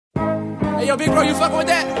Hey, yo, big bro, you fucking with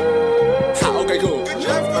that? Ha, okay, cool.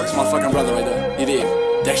 That's my fucking brother right there. You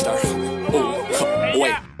did. Dexter. Oh,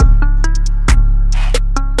 wait.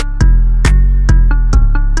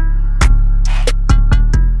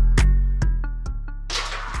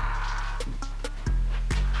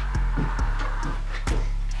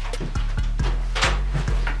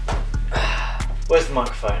 Where's the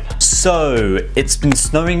microphone? So, it's been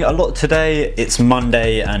snowing a lot today. It's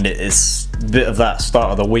Monday and it is a bit of that start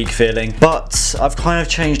of the week feeling. But I've kind of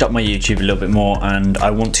changed up my YouTube a little bit more and I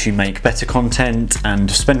want to make better content and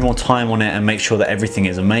spend more time on it and make sure that everything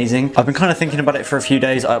is amazing. I've been kind of thinking about it for a few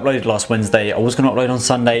days. I uploaded last Wednesday. I was going to upload on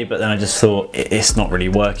Sunday, but then I just thought it's not really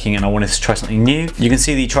working and I wanted to try something new. You can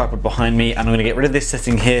see the tripod behind me and I'm going to get rid of this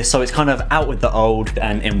setting here. So it's kind of out with the old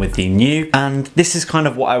and in with the new. And this is kind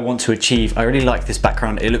of what I want to achieve. I really like this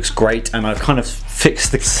background. It looks great and I've kind of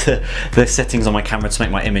fixed the settings on my camera to make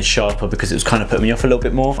my image sharper because it was kind of putting me off a little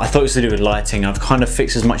bit more. I thought it was to do with lighting. I've kind of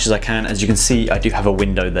fixed as much as I can. As you can see, I do have a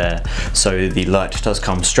window there, so the light does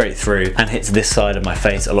come straight through and hits this side of my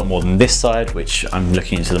face a lot more than this side, which I'm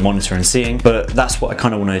looking into the monitor and seeing, but that's what I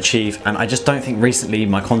kind of want to achieve. And I just don't think recently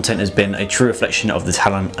my content has been a true reflection of the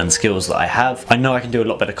talent and skills that I have. I know I can do a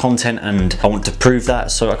lot better content and I want to prove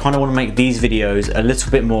that, so I kind of want to make these videos a little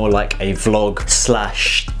bit more like a vlog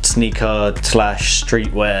slash sneaker slash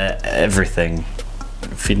streetwear everything,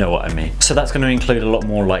 if you know what I mean. So that's going to include a lot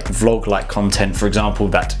more like vlog-like content, for example,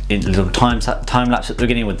 that in little time lapse at the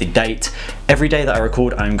beginning with the date. Every day that I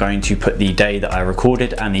record, I'm going to put the day that I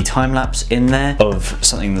recorded and the time lapse in there of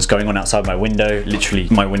something that's going on outside my window. Literally,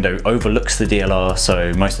 my window overlooks the DLR,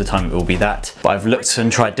 so most of the time it will be that. But I've looked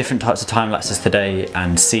and tried different types of time lapses today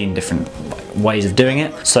and seen different ways of doing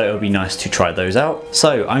it, so it'll be nice to try those out.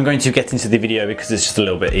 So I'm going to get into the video because it's just a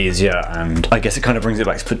little bit easier and I guess it kind of brings it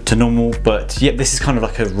back to normal. But yeah, this is kind of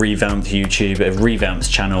like a revamped YouTube, a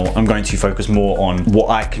revamped channel. I'm going to focus more on what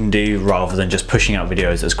I can do rather than just pushing out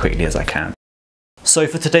videos as quickly as I can. So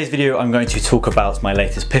for today's video, I'm going to talk about my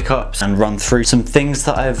latest pickups and run through some things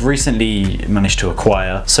that I've recently managed to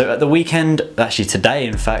acquire. So at the weekend, actually today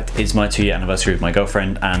in fact, is my 2-year anniversary with my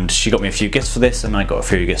girlfriend and she got me a few gifts for this and I got a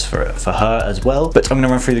few gifts for her as well. But I'm going to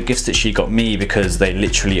run through the gifts that she got me because they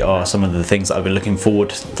literally are some of the things that I've been looking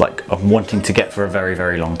forward, like I'm wanting to get for a very,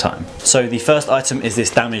 very long time. So the first item is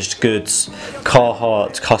this Damaged Goods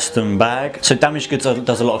Carhartt custom bag. So Damaged Goods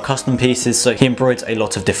does a lot of custom pieces, so he embroiders a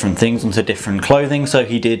lot of different things onto different clothing. So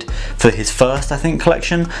he did, for his first I think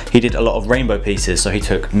collection, he did a lot of rainbow pieces. So he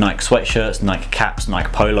took Nike sweatshirts, Nike caps, Nike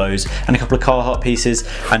polos and a couple of Carhartt pieces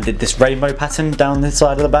and did this rainbow pattern down the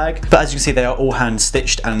side of the bag. But as you can see, they are all hand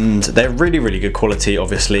stitched and they're really, really good quality.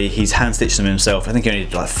 Obviously he's hand stitched them himself. I think he only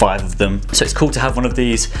did like 5 of them. So it's cool to have one of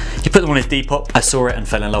these. He put them on his Depop. I saw it and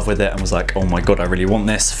fell in love with it and was like, oh my god, I really want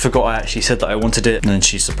this. Forgot I actually said that I wanted it and then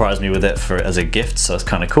she surprised me with it as a gift, so it's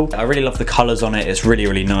kind of cool. I really love the colours on it. It's really,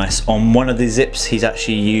 really nice. On one of the zips he's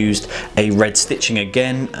actually used a red stitching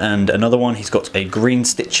again, and another one he's got a green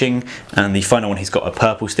stitching, and the final one he's got a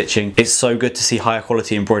purple stitching. It's so good to see higher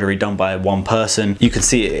quality embroidery done by one person. You can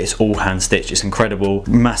see it's all hand stitched. It's incredible.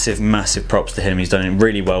 Massive, massive props to him. He's done it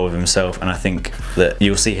really well with himself and I think that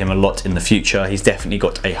you'll see him a lot in the future. He's definitely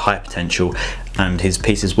got a high potential and his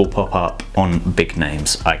pieces will pop up on big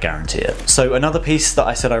names, I guarantee it. So another piece that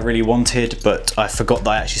I said I really wanted, but I forgot that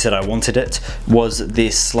I actually said I wanted it, was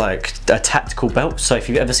this like a tactical belt. So if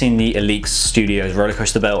you've ever seen the Alyx Studios roller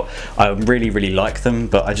coaster belt, I really, really like them,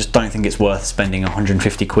 but I just don't think it's worth spending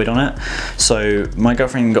 150 quid on it. So my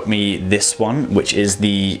girlfriend got me this one, which is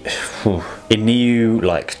the Inu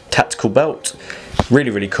like tactical belt. Really,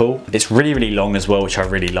 really cool. It's really, really long as well, which I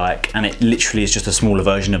really like, and it literally is just a smaller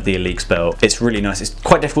version of the Alyx belt. It's really nice. It's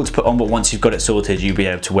quite difficult to put on, but once you've got it sorted, you'll be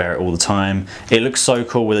able to wear it all the time. It looks so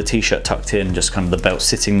cool with a t-shirt tucked in, just kind of the belt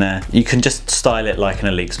sitting there. You can just style it like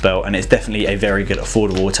an Alyx belt, and it's definitely a very good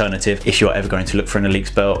affordable alternative if you're ever going to look for an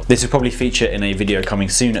Alyx belt. This will probably feature in a video coming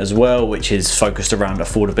soon as well, which is focused around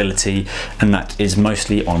affordability, and that is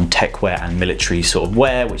mostly on tech wear and military sort of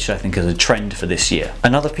wear, which I think is a trend for this year.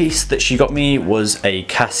 Another piece that she got me was a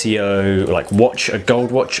Casio like watch, a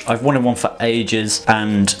gold watch. I've wanted one for ages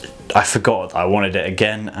and I forgot I wanted it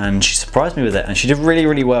again, and she surprised me with it, and she did really,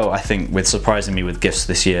 really well, I think, with surprising me with gifts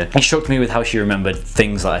this year. It shocked me with how she remembered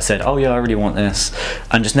things that I said, oh yeah, I really want this,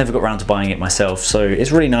 and just never got around to buying it myself. So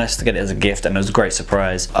it's really nice to get it as a gift, and it was a great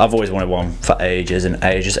surprise. I've always wanted one for ages and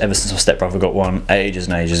ages, ever since my stepbrother got one ages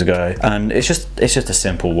and ages ago, and it's just a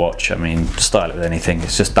simple watch. I mean, style it with anything.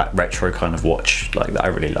 It's just that retro kind kind of watch like that I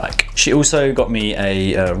really like. She also got me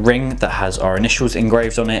a ring that has our initials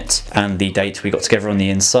engraved on it and the date we got together on the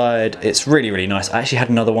inside. It's really, really nice. I actually had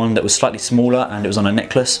another one that was slightly smaller and it was on a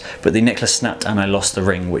necklace, but the necklace snapped and I lost the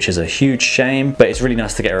ring, which is a huge shame, but it's really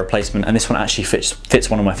nice to get a replacement, and this one actually fits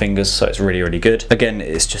one of my fingers, so it's really, really good. Again,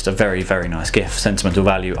 it's just a very, very nice gift. Sentimental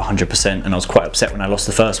value 100%, and I was quite upset when I lost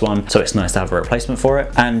the first one, so it's nice to have a replacement for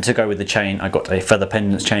it. And to go with the chain, I got a Feather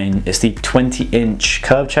Pendants chain. It's the 20-inch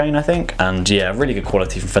curve chain, I think, and yeah, really good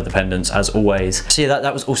quality from Feather Pendants as always. So yeah,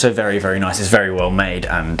 that was also very, very nice. It's very well made,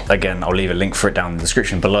 and again, I'll leave a link for it down in the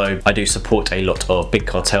description below. I do support a lot of big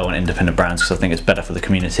cartel and independent brands because I think it's better for the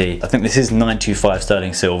community. I think this is 925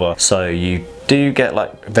 sterling silver, so you do get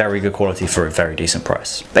like very good quality for a very decent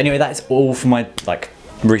price. But anyway, that is all for my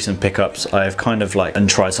recent pickups. I've kind of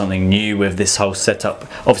tried something new with this whole setup,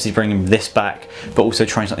 obviously bringing this back, but also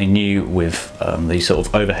trying something new with these sort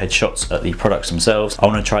of overhead shots at the products themselves. I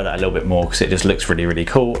want to try that a little bit more because it just looks really, really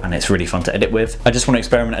cool and it's really fun to edit with. I just want to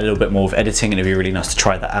experiment a little bit more with editing, and it'd be really nice to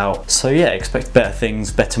try that out. So yeah, expect better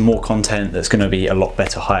things, more content that's going to be a lot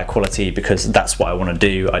better, higher quality, because that's what I want to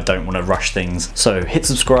do. I don't want to rush things. So hit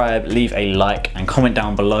subscribe, leave a like, and comment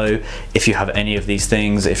down below if you have any of these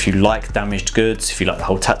things, if you like damaged goods, if you like the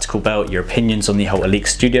whole tactical belt, your opinions on the whole Alyx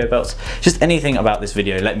studio belts, just anything about this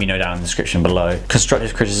video, let me know down in the description below.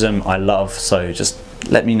 Constructive criticism I love, so just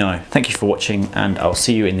let me know. Thank you for watching, and I'll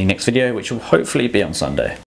see you in the next video, which will hopefully be on Sunday.